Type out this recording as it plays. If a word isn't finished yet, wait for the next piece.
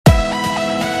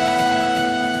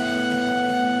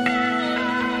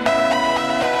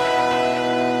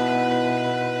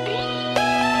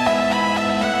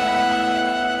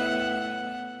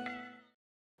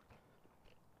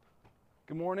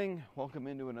morning. Welcome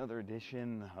into another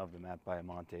edition of the Matt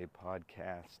Baiamonte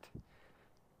podcast.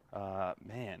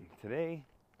 Today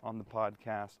on the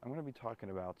podcast, I'm going to be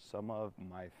talking about some of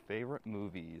my favorite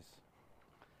movies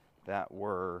that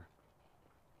were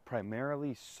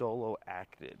primarily solo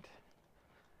acted.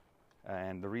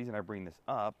 And the reason I bring this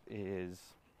up is,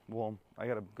 I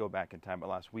got to go back in time, but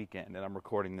last weekend, and I'm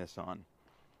recording this on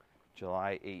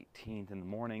July 18th in the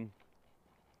morning.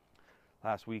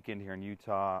 Last weekend here in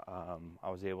Utah, I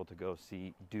was able to go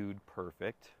see Dude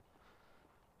Perfect,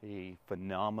 a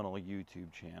phenomenal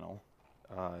YouTube channel,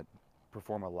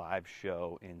 perform a live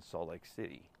show in Salt Lake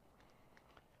City.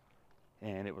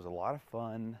 And it was a lot of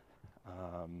fun.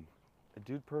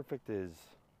 Dude Perfect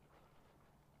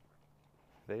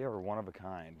they are one of a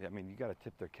kind. I mean, you got to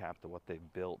tip their cap to what they've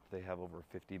built. They have over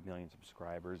 50 million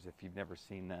subscribers. If you've never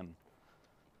seen them,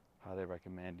 I highly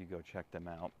recommend you go check them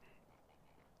out.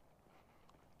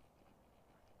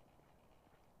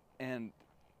 And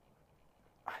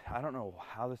I don't know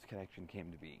how this connection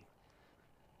came to be,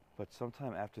 but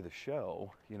sometime after the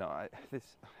show, I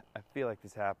feel like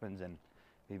this happens, and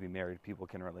maybe married people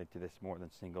can relate to this more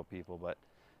than single people, but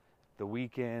the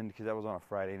weekend, because that was on a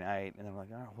Friday night, and I'm like,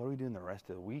 what are we doing the rest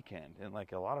of the weekend? And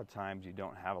like a lot of times you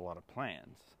don't have a lot of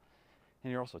plans,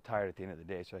 and you're also tired at the end of the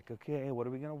day, so like, okay, what are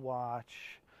we going to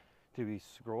watch? Do we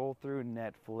scroll through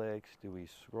Netflix? Do we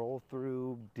scroll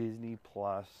through Disney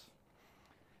Plus?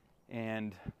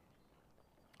 And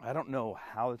I don't know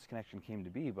how this connection came to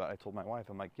be, but I told my wife,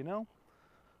 I'm like,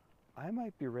 I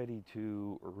might be ready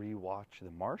to rewatch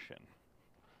The Martian.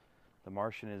 The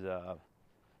Martian is a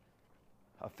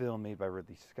film made by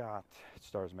Ridley Scott. It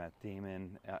stars Matt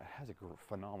Damon. It has a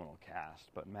phenomenal cast,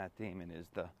 but Matt Damon is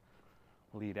the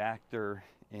lead actor.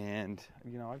 And,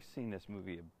 I've seen this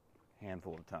movie a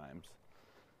handful of times,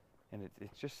 and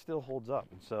it just still holds up.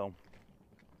 And so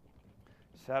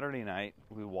Saturday night,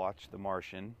 we watched The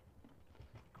Martian.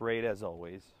 Great as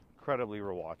always. Incredibly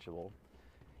rewatchable.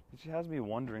 It just has me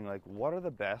wondering, what are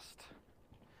the best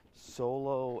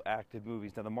solo acted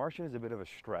movies? Now, The Martian is a bit of a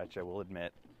stretch, I will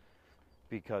admit,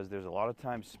 because there's a lot of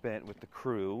time spent with the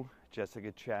crew,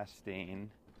 Jessica Chastain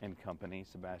and company,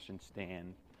 Sebastian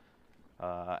Stan,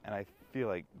 and I feel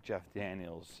like Jeff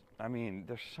Daniels. I mean,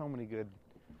 there's so many good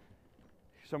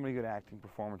acting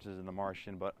performances in The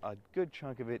Martian, but a good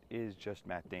chunk of it is just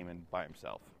Matt Damon by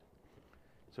himself.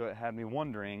 So it had me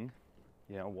wondering,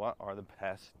 what are the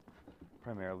best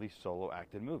primarily solo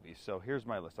acted movies? So here's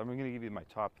my list. I'm going to give you my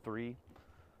top 3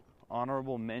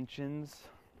 honorable mentions.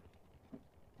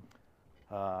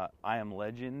 I Am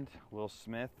Legend, Will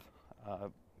Smith,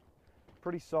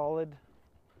 pretty solid,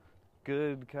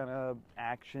 good kind of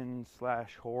action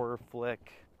 / horror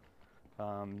flick.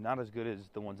 Not as good as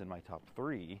the ones in my top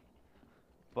 3,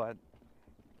 but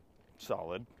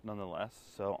solid nonetheless.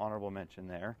 So honorable mention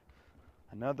there.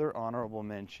 Another honorable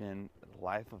mention,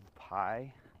 Life of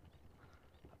Pi.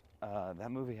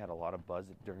 That movie had a lot of buzz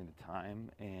during the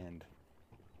time, and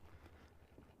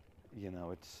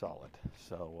it's solid.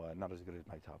 So not as good as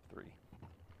my top 3.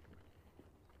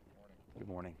 Good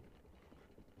morning.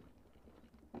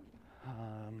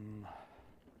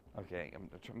 Okay, I'm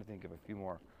trying to think of a few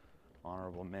more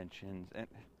honorable mentions, and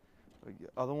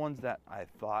other ones that I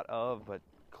thought of but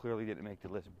clearly didn't make the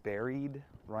list. Buried,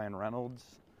 Ryan Reynolds.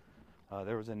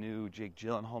 There was a new Jake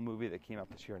Gyllenhaal movie that came out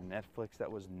this year on Netflix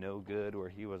that was no good, where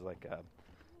he was like a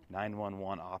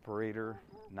 911 operator.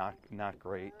 Not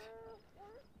great.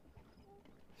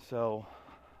 So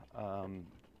I'm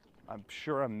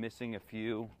sure I'm missing a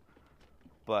few,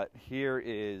 but here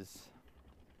is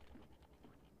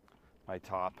my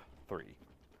top 3.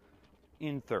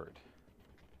 In third,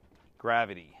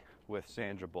 Gravity with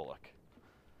Sandra Bullock.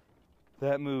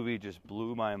 That movie just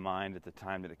blew my mind at the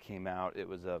time that it came out. It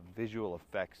was a visual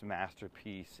effects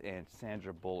masterpiece, and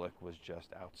Sandra Bullock was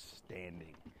just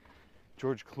outstanding.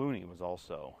 George Clooney was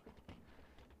also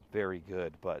very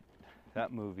good, but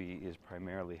that movie is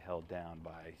primarily held down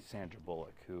by Sandra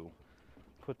Bullock, who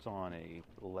puts on a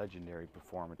legendary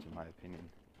performance, in my opinion.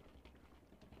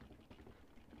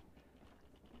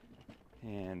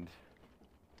 And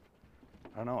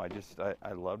I don't know,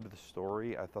 I loved the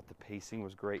story. I thought the pacing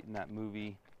was great in that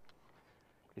movie.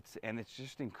 It's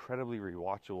just incredibly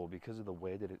rewatchable because of the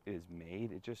way that it is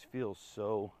made. It just feels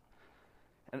so,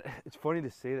 and it's funny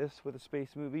to say this with a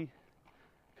space movie,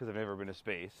 because I've never been to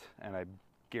space, and I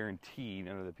guarantee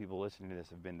none of the people listening to this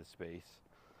have been to space.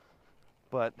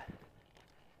 But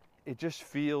it just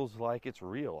feels like it's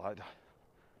real.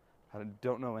 I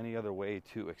don't know any other way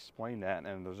to explain that,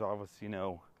 and there's obviously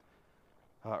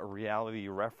a reality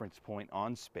reference point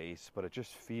on space, but it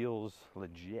just feels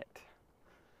legit.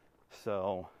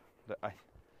 So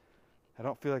I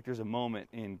don't feel like there's a moment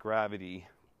in Gravity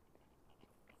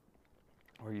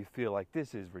where you feel like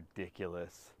this is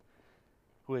ridiculous,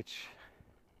 which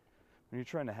when you're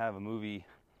trying to have a movie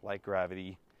like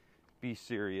Gravity be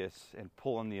serious and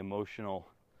pull on the emotional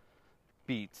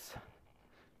beats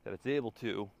that it's able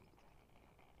to,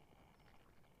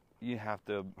 you have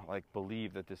to like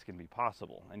believe that this can be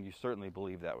possible, and you certainly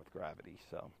believe that with Gravity.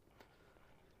 So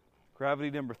Gravity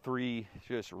number 3 is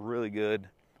just really good.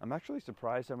 I'm actually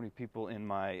surprised how many people in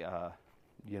my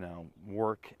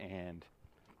work and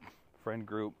friend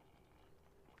group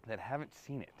that haven't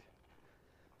seen it.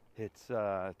 It's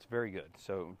very good.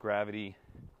 So Gravity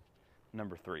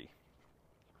number 3.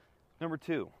 Number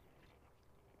 2,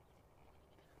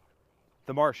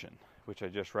 The Martian, which I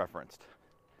just referenced.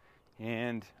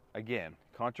 And again,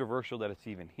 controversial that it's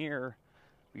even here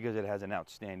because it has an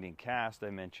outstanding cast. I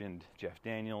mentioned Jeff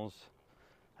Daniels.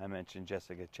 I mentioned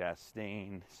Jessica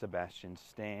Chastain, Sebastian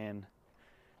Stan.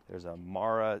 There's a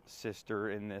Mara sister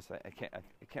in this. I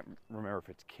can't remember if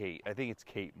it's Kate. I think it's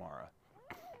Kate Mara.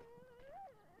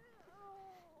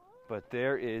 But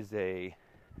there's a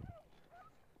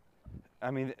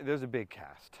big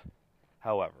cast.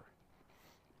 However,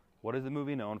 what is the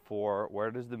movie known for?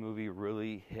 Where does the movie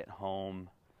really hit home?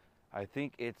 I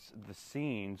think it's the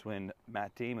scenes when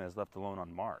Matt Damon is left alone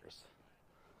on Mars.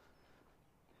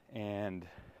 And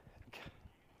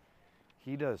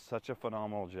he does such a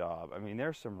phenomenal job. I mean,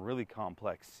 there's some really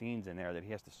complex scenes in there that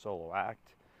he has to solo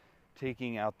act.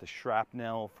 Taking out the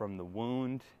shrapnel from the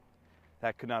wound,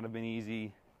 that could not have been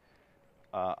easy.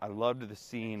 I loved the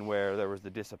scene where there was the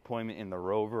disappointment in the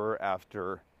rover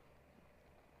after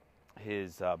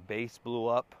his base blew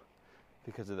up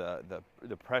because of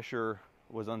the pressure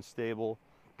was unstable.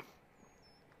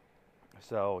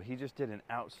 So he just did an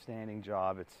outstanding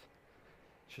job. It's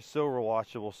just so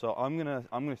rewatchable. So I'm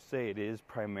gonna say it is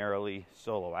primarily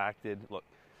solo acted. Look,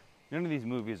 none of these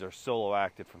movies are solo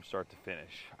acted from start to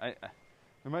finish.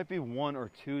 There might be one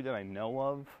or two that I know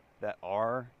of that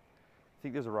are. I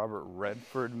think there's a Robert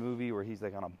Redford movie where he's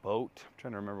like on a boat. I'm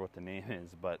trying to remember what the name is,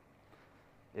 but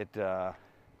it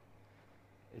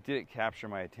didn't capture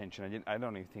my attention. I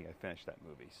don't even think I finished that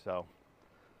movie. So,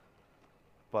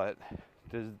 but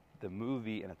does the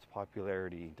movie and its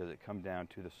popularity, does it come down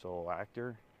to the solo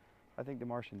actor? I think The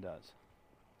Martian does.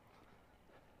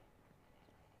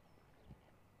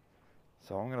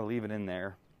 So I'm going to leave it in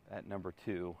there at number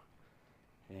 2.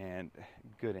 And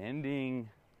good ending.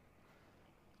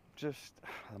 Just,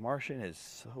 The Martian is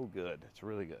so good. It's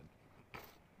really good.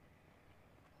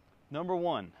 Number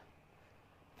 1.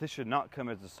 This should not come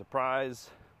as a surprise.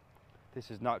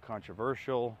 This is not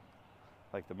controversial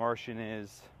like The Martian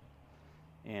is.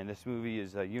 And this movie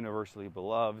is universally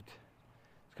beloved.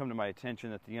 It's come to my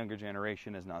attention that the younger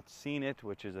generation has not seen it,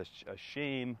 which is a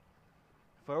shame.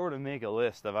 If I were to make a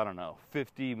list of,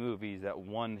 50 movies that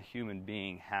one human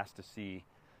being has to see,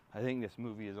 I think this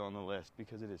movie is on the list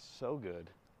because it is so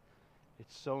good.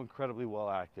 It's so incredibly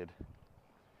well acted.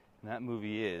 And that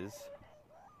movie is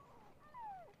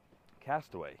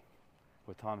Castaway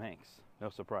with Tom Hanks. No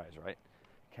surprise, right?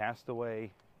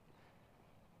 Castaway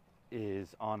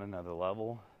is on another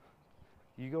level.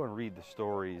 You go and read the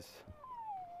stories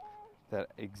that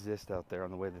exist out there on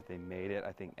the way that they made it,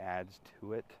 I think adds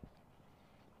to it.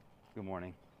 Good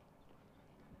morning.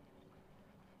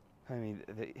 I mean,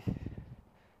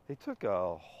 they took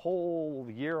a whole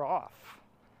year off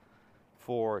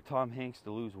for Tom Hanks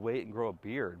to lose weight and grow a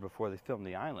beard before they filmed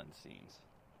the island scenes.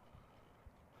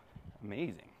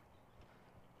 Amazing.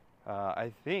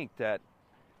 I think that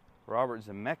Robert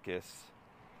Zemeckis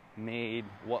made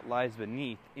What Lies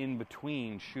Beneath in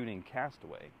between shooting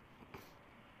Castaway.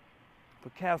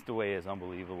 But Castaway is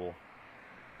unbelievable.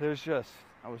 There's just,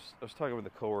 I was talking with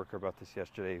a coworker about this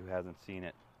yesterday who hasn't seen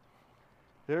it.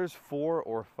 There's 4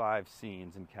 or 5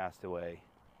 scenes in Castaway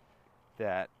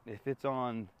that if it's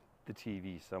on the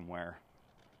TV somewhere,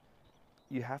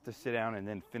 you have to sit down and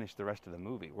then finish the rest of the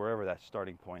movie, wherever that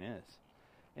starting point is.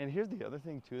 And here's the other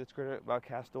thing too that's great about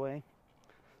Castaway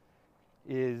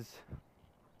is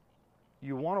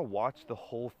you want to watch the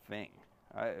whole thing.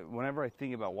 Whenever I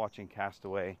think about watching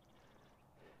Castaway,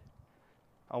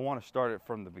 I want to start it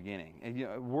from the beginning.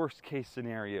 And worst case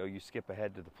scenario, you skip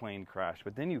ahead to the plane crash,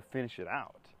 but then you finish it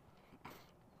out.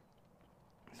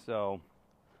 So,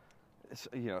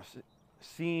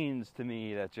 scenes to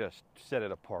me that just set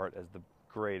it apart as the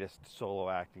greatest solo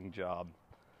acting job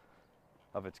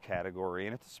of its category,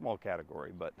 and it's a small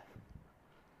category, but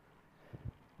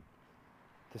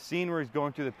the scene where he's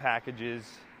going through the packages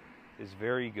is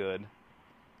very good,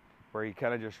 where he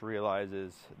kind of just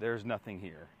realizes there's nothing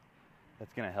here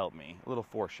that's going to help me. A little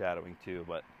foreshadowing too,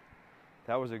 but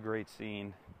That was a great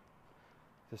scene.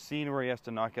 The scene where he has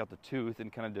to knock out the tooth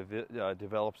and kind of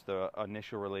develops the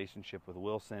initial relationship with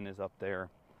Wilson is up there.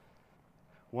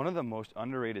 One of the most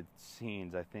underrated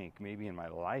scenes, I think, maybe in my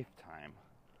lifetime,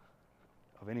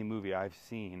 of any movie I've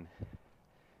seen,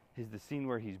 is the scene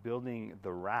where he's building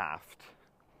the raft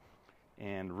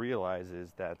and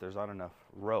realizes that there's not enough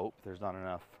rope, there's not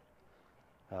enough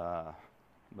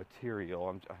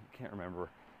material. I can't remember.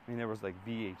 I mean, there was like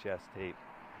VHS tape,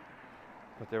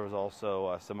 but there was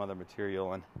also some other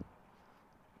material and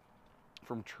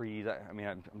from trees. I mean,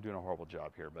 I'm doing a horrible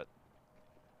job here, but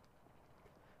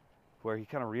where he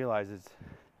kind of realizes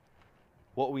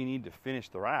what we need to finish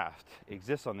the raft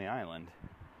exists on the island,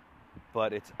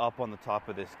 but it's up on the top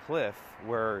of this cliff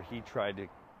where he tried to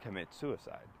commit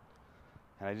suicide.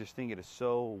 And I just think it is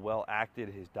so well acted.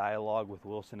 His dialogue with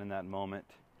Wilson in that moment,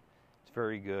 it's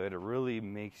very good. It really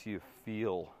makes you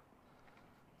feel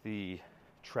the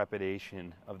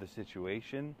trepidation of the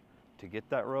situation to get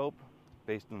that rope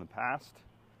based on the past.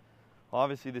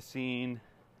 Obviously the scene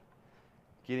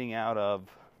getting out of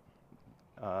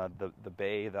the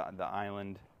bay, the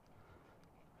island.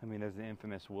 I mean, there's the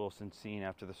infamous Wilson scene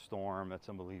after the storm. That's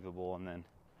unbelievable. And then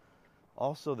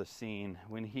also the scene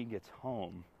when he gets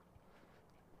home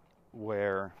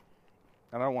where,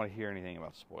 and I don't want to hear anything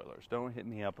about spoilers. Don't hit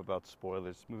me up about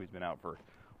spoilers. This movie's been out for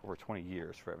over 20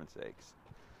 years, for heaven's sakes.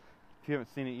 If you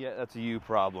haven't seen it yet, that's a you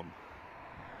problem.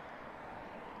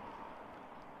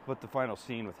 But the final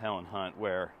scene with Helen Hunt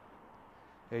where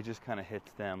it just kind of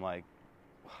hits them like,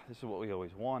 this is what we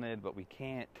always wanted, but we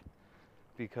can't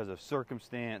because of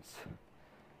circumstance.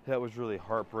 That was really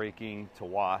heartbreaking to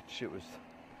watch. It was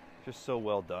just so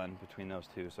well done between those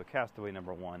two. So Castaway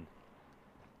number 1.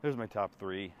 There's my top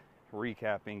 3.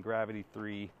 Recapping: Gravity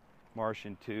 3,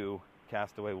 Martian 2,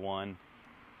 Castaway 1.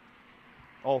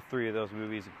 All 3 of those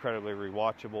movies incredibly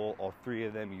rewatchable. All 3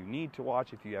 of them you need to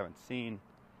watch if you haven't seen.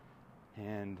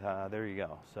 And there you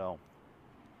go. So,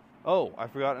 oh, I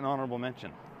forgot an honorable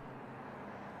mention.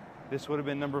 This would have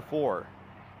been number 4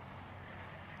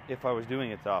 if I was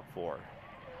doing a top 4.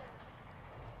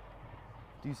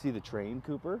 Do you see the train,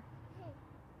 Cooper?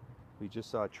 We just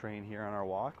saw a train here on our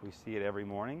walk. We see it every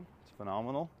morning. It's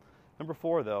phenomenal. Number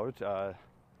 4, though, it's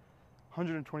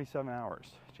 127 Hours,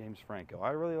 James Franco.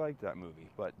 I really liked that movie,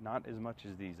 but not as much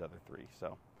as these other 3.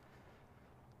 So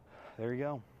there you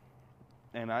go.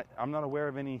 And I'm not aware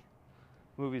of any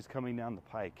movies coming down the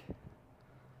pike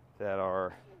that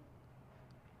are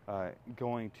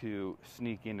going to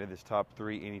sneak into this top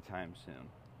 3 anytime soon.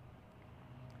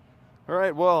 All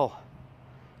right, well,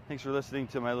 thanks for listening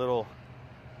to my little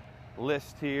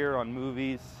list here on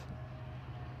movies.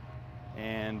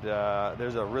 And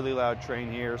there's a really loud train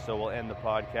here, so we'll end the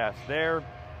podcast there.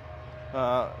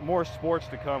 More sports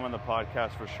to come on the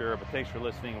podcast for sure, but thanks for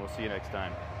listening, and we'll see you next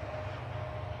time.